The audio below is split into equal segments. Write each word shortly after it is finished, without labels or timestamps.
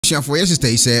Ebusia for your sister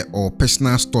is or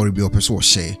personal story be or person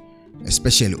share,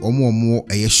 especially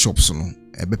omo shops no.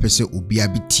 Ebe se obi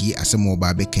abiti asemo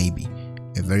ba be kan bi.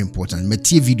 Very important. Me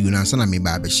tie video na sana me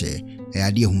ba be share.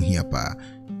 Ade hu hia pa.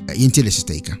 Yenti le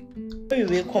sister ika. We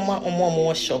will come on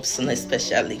more shops, and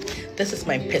especially this is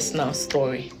my personal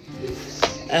story.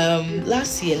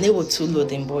 Last year there were 2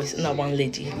 loading boys and one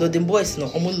lady. Loading boys no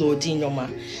omo loading normal.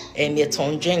 Yet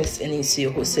on drinks and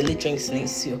insio, wholesale drinks and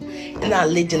insio. And our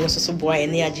lady no so boy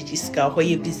and near Gigi Scar, who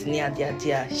you busy near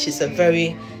dear. She's a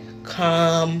very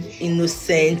calm,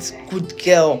 innocent, good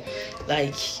girl.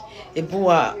 Like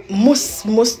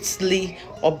mostly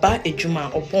oba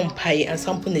ejuma or bompire and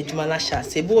something ejuma na sha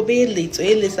say bo be late or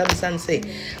late say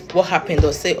what happened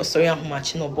or say sorry how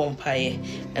much no bompire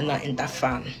and not in that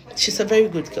fan. She's a very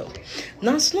good girl.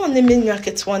 Now so na me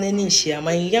nyaket one any share.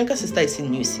 My younger sister is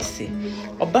in UCC.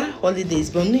 Oba holidays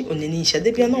but only on any share.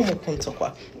 They be no more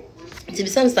kontokwa. To be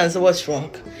sometimes what's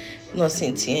wrong? No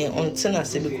sense on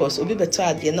tenancy because obi better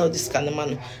at the now this kind of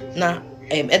man na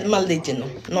Edma lady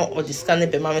no or this kind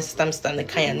of mama system stand the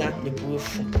kayana the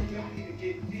proof.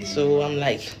 So I'm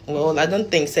like, well, I don't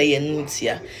think say you need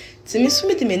here. To me, so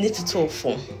many need to talk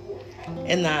for.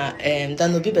 And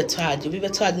then obi better at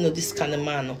no this kind of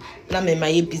man. Na me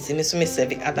my busy me so me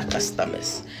serve other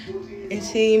customers. And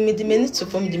see me the minute to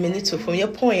from your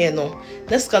point no.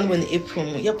 Let's can when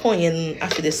April your point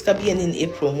after the scabi in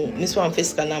April miss one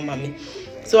face can mommy.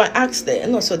 So I asked her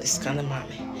and also this kind of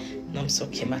mommy. No, I'm so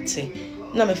okay, Mate.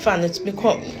 Now me fan it me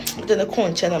come then the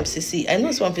con channel see I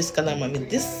know one face can mommy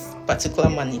this particular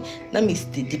money. Let me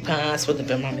depends for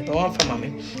the mommy, but one for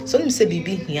mommy. So let me say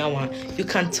baby here one. You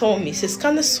can tell me says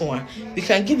kind of swan. We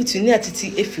can give it to near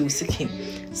TT if you seek him.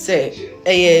 Say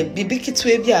baby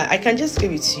kitwebia, I can just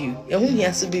give it to you. You won't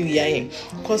hear to be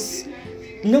because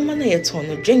no man yet on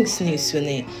no drinks news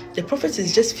the profit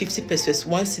is just 50 pesos,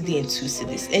 1 CD and 2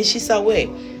 CDs. And she's aware.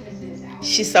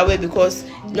 She's aware because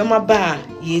no ma bar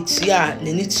ye tia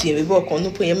neni tia we work on no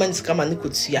point man is come and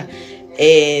tia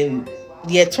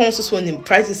the tons so in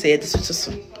prices say this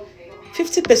so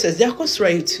 50 pesos they are cost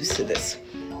right to see this.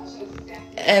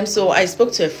 So I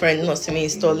spoke to a friend no see me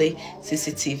install a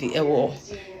CCTV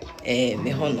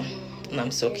me hono and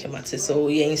I'm so okay mate so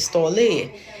we install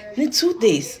it in 2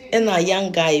 days and a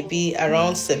young guy be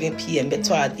around 7 p.m.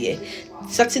 beto adie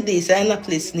Saturdays I na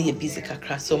place near busy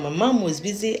kakra. So my mom was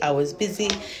busy, I was busy.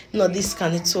 No this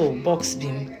kind of box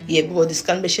beam. Yeah, but this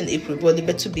can machine April, but the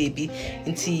better baby.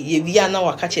 Until we are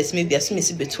now catches maybe as soon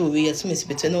as better we as soon as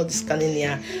better no this can in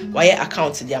here wire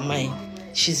account their mind.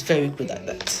 She's very good at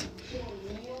that.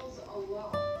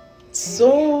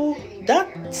 So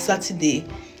that Saturday,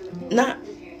 no,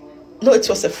 it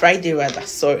was a Friday rather.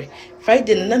 Sorry,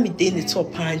 Friday. Na me day the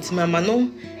top pint. Mama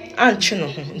no. Anche no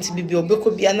nti bibi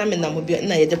obeko bia na me na mo bia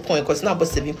na ye the point cause na about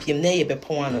 7 p.m. na ye be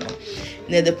pon ano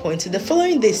na the point the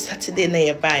following day Saturday na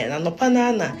ye buy na no pa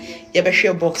na ye be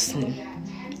share box ni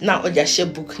na oja share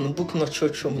book no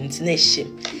church room nti na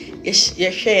ye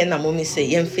share na mommy say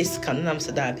ye face can na am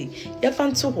say that be ye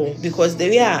fan to home because the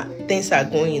way things are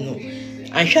going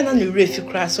and share na no refi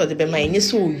crash so the be my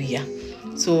so wia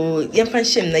so ye fan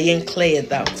shame na ye clear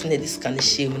that na this kind of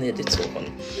shame na the to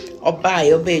home or buy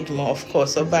or bedroom, of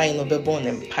course, or buy no be born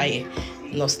empire.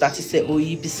 No start to say, oh,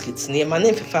 ye biscuits near my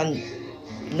name for fan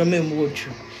no me wood.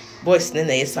 Boys, then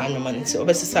I say, man, so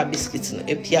obviously, biscuits and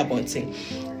a peer bunting.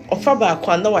 Or Faba,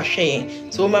 Quando was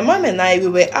shame. So my mom and I we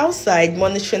were outside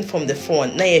monitoring from the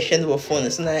phone. Now, you send our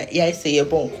phones, and I say, a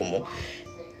bon como.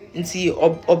 And see,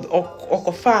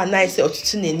 or far nice or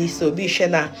to so be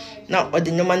shena now or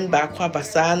the no man back,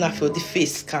 Basana for the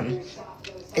face scan.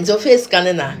 And so face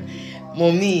scanner.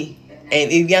 Mommy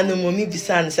and Eviano mommy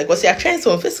bisan say because you are trying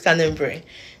to face scanning brain.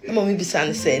 Mommy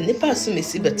bisan say nepa so me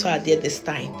see better at this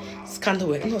time.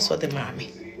 Scandal no so the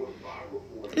mommy.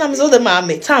 Na me so the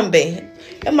mommy tambe.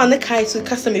 E man kai to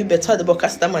customer better the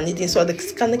customer needing so the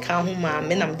scanner can ho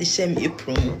mommy na me de share me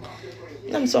promo.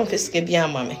 Na me so face ke bia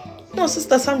mommy. No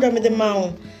sister Sandra me the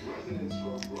ma.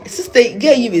 Sister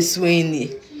girl you be swing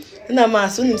na ma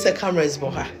so nim say camera is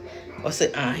bo ha. Or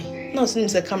say aye. No so nim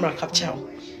say camera capture.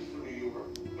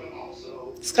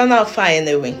 Scanner fire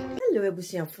anyway. Hello,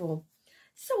 Ebusianfo.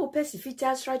 So,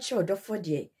 Pacifica structure of for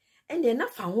day, and then I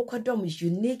found Hodom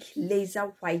unique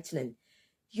laser whitening.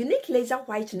 Unique laser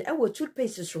whitening, I will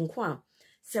toothpaste from Quam.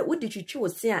 So, what did you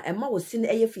choose? Say, and ma was seen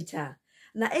a fita.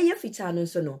 Na a fita no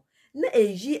sono. Na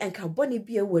a and carboni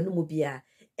beer when no mobia.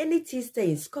 Any tea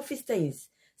stains, coffee stains,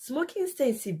 smoking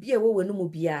stains, beer when no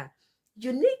mobia.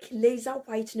 Unique laser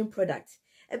whitening product.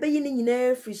 A beginning in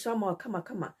air free summer,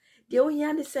 kama. The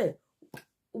only say.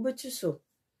 Ubetu so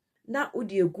na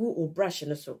udi egu o brush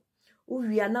no so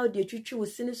Uwia now de twitwi wo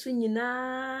sene so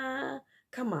nyina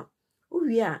kama.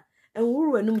 Uwia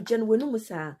enwuru enum gen wenum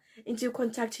sa. Into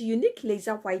contact Unique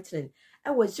Laser Whitening.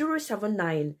 I was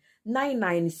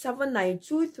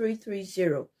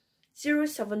 079-9979-2330.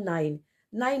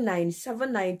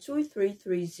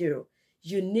 079-9979-2330.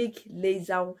 Unique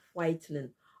Laser Whitening.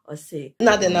 Or say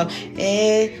nada now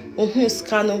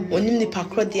scan onim ni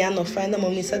pakro dia no find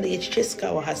mommy say the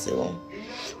chicheska wa hase won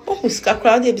ska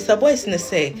crowd dey bisa boys ne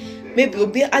say maybe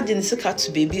obi add in sika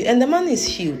to baby and the man is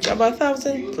huge, about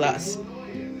 1,000 plus.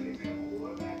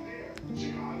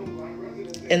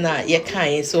 And you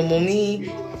can't, so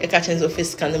mommy a catching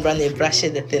office can run a brush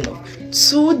the thing off.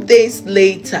 2 days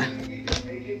later,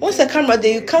 once a camera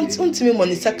there, you can't want me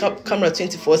monitor camera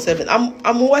 24/7.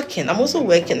 I'm working. I'm also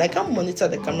working. I can't monitor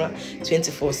the camera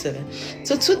 24/7.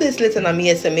 So 2 days later, I'm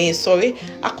SMA. Sorry,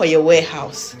 I call your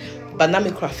warehouse, but now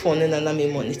me phone and now me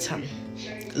monitor.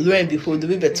 Lo and behold,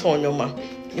 we better on your man.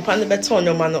 You can't better on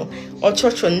your man or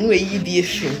church on no ye be a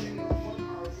few.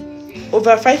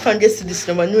 Over 500 cedis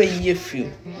no man no ye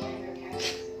few.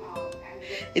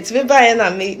 It's me buying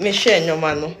and me share your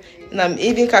man. And I'm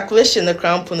even calculation the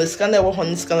crown on the scanner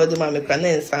on the scanner of my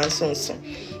mechanics and so.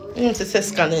 Say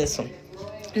scanning so.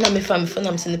 Now me family phone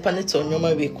I'm sending panel on your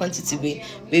way quantity we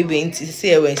wait to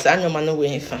see away, so I'm your man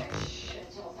away.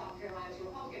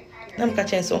 Now I'm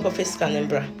catching some coffee scanning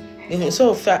bra. You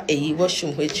so far a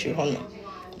washroom which you honor.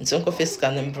 And some coffee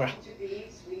scanning bra.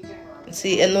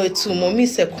 See, and no, two mommy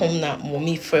say come now,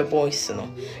 mommy for boys, no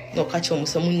catch on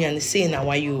some money and say now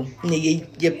why you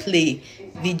play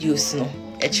videos, no.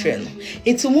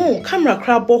 It's one camera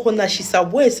crab bohona, she's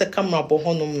aware a camera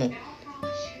bohonum no.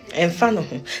 And fan of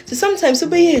him. So sometimes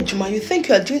obey Juma, you think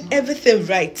you are doing everything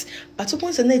right, but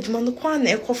once an age man, Kwan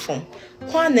echo phone.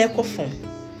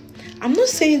 I'm not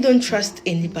saying don't trust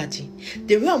anybody.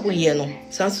 The real one yeno,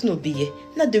 sounds no be ye,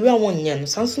 not the real one yeno,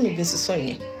 sounds no be so.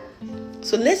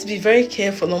 So let's be very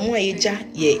careful no more ye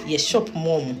shop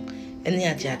mom and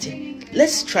yajaji.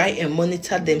 Let's try and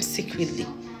monitor them secretly.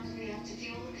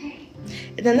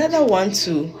 And another one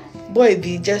too, boy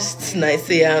be just nice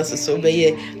answer, so but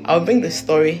yeah, I'll bring the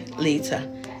story later.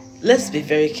 Let's be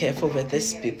very careful with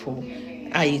these people.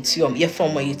 Your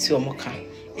former Moka.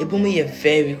 Ebumi is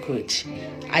very good.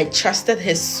 I trusted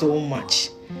her so much,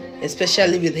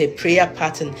 especially with her prayer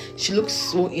pattern. She looks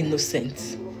so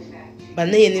innocent. But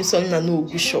now you son no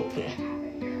good shop.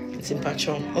 It's in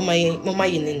patron. Mama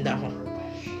yininda ho.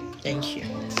 Thank you.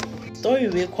 Story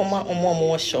will come on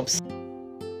more shops.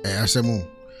 Asemo.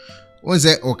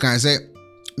 Once o can say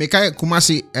make I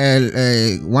Kumasi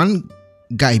one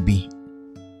guy be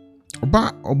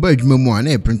oba adwuma mu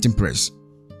an printing press.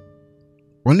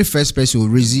 One the first person who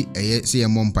raise say a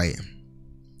mompire.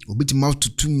 Obi ti mouth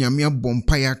to nyame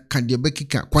abompire kan de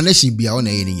bekika connection bia ona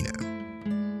ye nyina.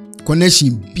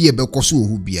 Connection bia be koso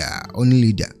ohu bia only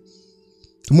leader.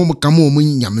 Tumo mo kamo mo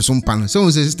nyame so mpa no. Say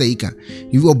on say sister Ika,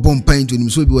 you go bompire into him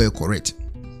so be correct.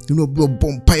 You know,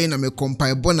 bompire na me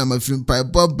compire bona ma fimpa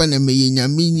boba na me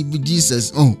nyame ni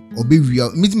Jesus. Oh, obi wi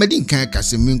me din kan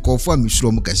kase me nkofo am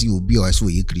suro mo kase obi o so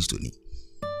ye Kristo ni.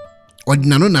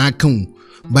 Ordinano na akan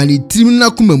bani tim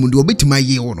na kuma mu de obetima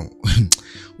ye wo no.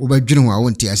 Obadwene ho a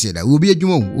wonte ase da. Obi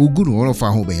adwuma wo oguru wo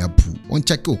fa ho be ya pu. On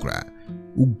check okra.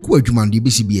 Ogu adwuma no de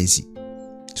besi biansi.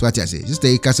 So what I say, sister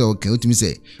Ika say okay, otimi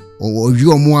say o wi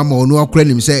omo ama ono akra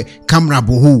nim say camera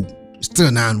bo ho.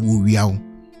 Still na wo wi awo.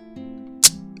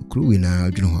 Kruwe na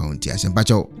adwene ho a wonte ase.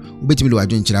 Bacha obetimi le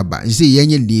wadwene kira ba. Say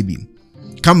yenye de bi.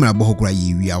 Camera bo ho kra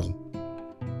ye wi awo.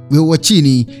 We watching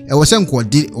e was enko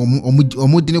de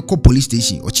omo de ne ko police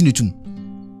station o chine tum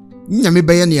nyame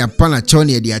be ye ne apana cho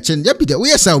ne de ache ya bide we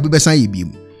yesa obi besan ye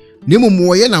biem nemo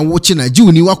mo ye na wo chi na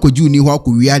jiuni wakọ jiuni ho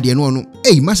akọ wi ade no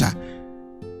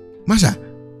masa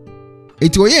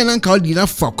eti o ye na nka odi na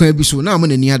fa kwan bi so na mo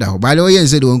nani ada ho ba le o ye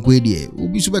nse de won ko edi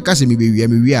obi so be kase me be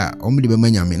wi a o mo de be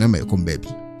manyame na me kom ba bi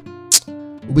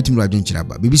obetim lo adwen kira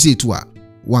ba bibi se tu a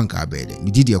wanka abede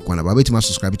mi didi ekwana ba betima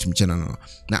subscribe to my channel no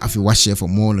na afi wa share for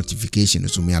more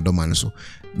notifications so me adoma so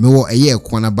me wo eye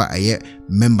ekwana ba eye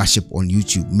membership on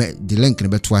YouTube the link ne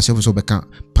beto asefo so beka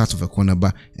part of ekwana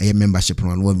ba eye membership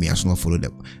no no me aso no follow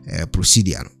the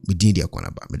procedure no mi didi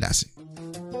ekwana ba me dase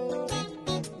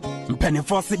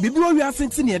Penifose bibi owi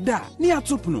asenti ne da ne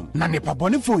atopno na ne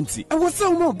pabone fonti e wo se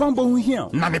wo bambo hu hia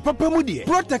na ne papa mu de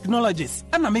Pro Technologies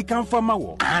ana me kan fama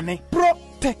wo ane Pro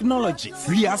Technologies.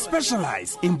 We are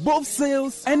specialized in both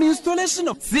sales and installation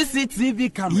of CCTV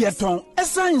cameras. Yeton,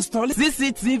 esa install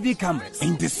CCTV cameras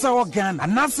in the South Ghana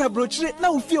and NASA brochure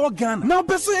now fear Ghana. Now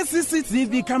pursue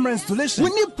CCTV camera installation. We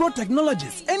need Pro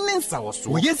Technologies and then Sawaso.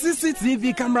 We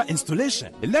CCTV camera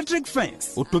installation, electric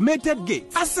fence, automated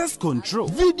gate, access control,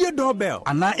 video doorbell,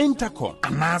 and our intercom,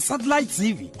 and our satellite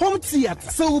TV, home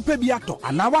theater, so upebiato,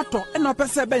 and our water, and our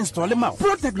PCB install them out.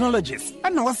 Pro Technologies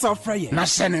and our software. Na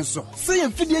shenenso. Say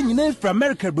video nyina from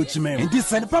America buchime. And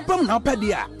this and papa na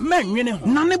pedia. Man yene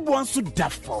nane buansu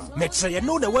that form. Make sure you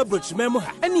know the web buchime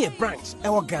ha. Any branch e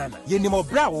wo Ghana. Ye ni mo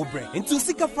bra wo bre. Into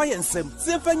sika fire nsem.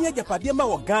 Se fanya japade ma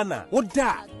wo Ghana. Wo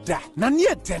da. Na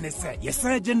near tenese, yes,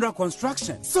 general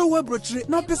construction. So we brochure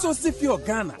no peso si fi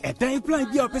Ghana. E dan plan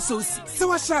bi o peso si. So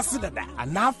wa sha se dada.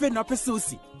 Anafe no peso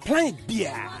si. Plan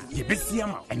bia. Ye besi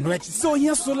ama. Eno echi so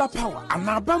here solar power.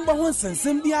 Anabamba won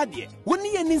sensem bi ade.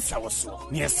 Woni ye ni sawoso.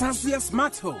 Ne esanso ye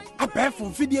smart home. Abẹ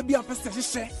fun fidie bi o peso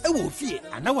hyehyẹ. E wo fie.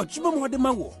 Ana wa twuma mo de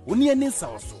ma wo. Woni ye ni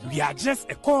sawoso. We are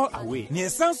just a call away. Ne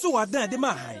esanso wa dan de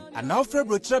ma han. Ana ofre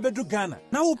brochure bedu Ghana.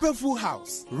 Na wo pe full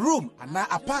house, room, ana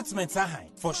apartment ahan.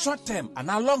 For short term and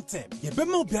a long term, ye be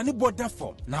mo biani border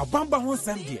form. Now bamba hon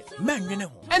sem die, man wene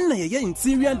ho. And na ye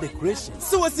interior decoration.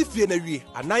 So as if ye na wie,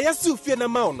 and na ye su fie na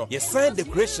ma no. Ye sign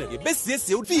decoration, ye be sie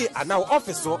fie and now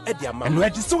office or e dia ma. And we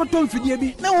just so tom fidie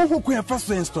bi, na wo ko fa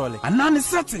so install. And na the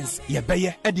settings, ye be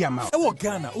ye e dia ma. E wo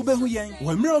Ghana, ubehu yen.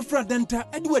 We mre fra denta,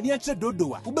 e di wani ache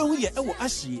dodoa. Ubehu ye e wo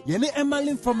ahyi, ye ne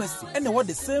Emalin Pharmacy, and what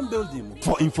the same building.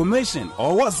 For information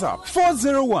or WhatsApp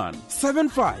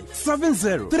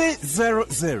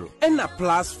 401-7570-300 and a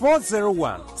plus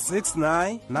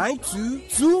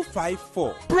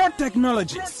 401-6992-254. Pro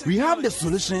Technologies. We have the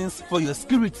solutions for your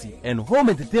security and home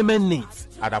entertainment needs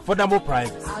at affordable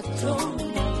prices.